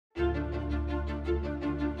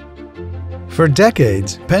For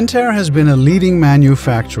decades, Pentair has been a leading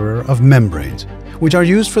manufacturer of membranes, which are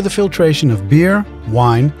used for the filtration of beer,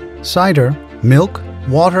 wine, cider, milk,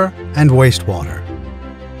 water, and wastewater.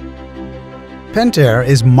 Pentair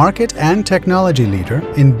is market and technology leader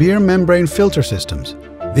in beer membrane filter systems.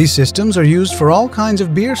 These systems are used for all kinds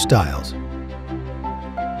of beer styles,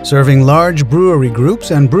 serving large brewery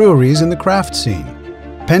groups and breweries in the craft scene.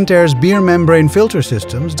 Pentair's beer membrane filter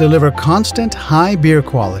systems deliver constant high beer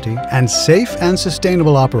quality and safe and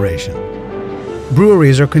sustainable operation.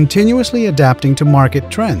 Breweries are continuously adapting to market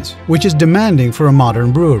trends, which is demanding for a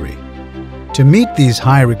modern brewery. To meet these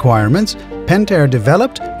high requirements, Pentair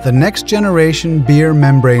developed the next-generation beer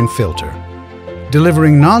membrane filter,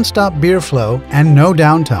 delivering non-stop beer flow and no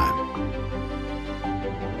downtime.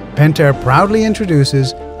 Pentair proudly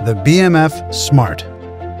introduces the BMF Smart.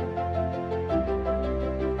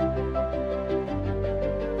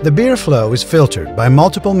 The beer flow is filtered by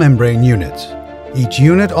multiple membrane units. Each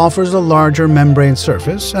unit offers a larger membrane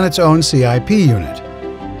surface and its own CIP unit.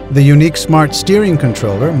 The unique smart steering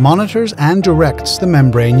controller monitors and directs the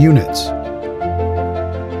membrane units.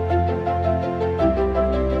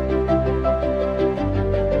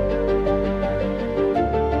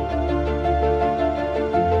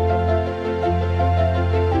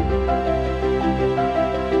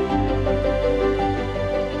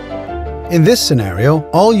 In this scenario,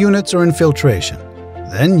 all units are in filtration.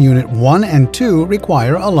 Then Unit 1 and 2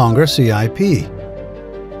 require a longer CIP.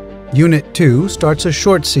 Unit 2 starts a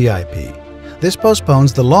short CIP. This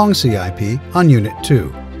postpones the long CIP on Unit 2.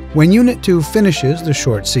 When Unit 2 finishes the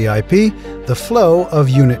short CIP, the flow of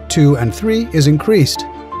Unit 2 and 3 is increased.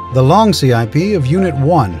 The long CIP of Unit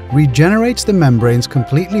 1 regenerates the membranes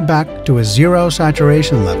completely back to a zero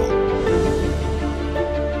saturation level.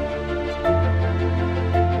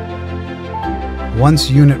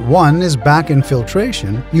 Once Unit 1 is back in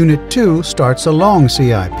filtration, Unit 2 starts a long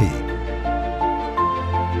CIP.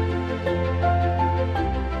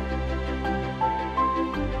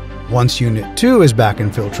 Once Unit 2 is back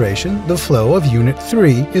in filtration, the flow of Unit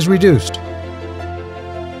 3 is reduced.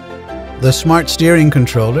 The smart steering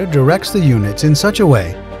controller directs the units in such a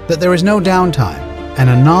way that there is no downtime and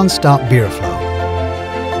a non-stop beer flow.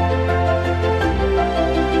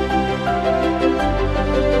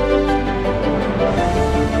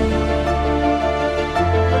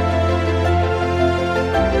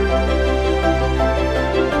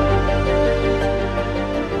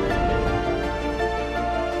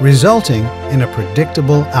 Resulting in a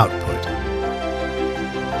predictable output.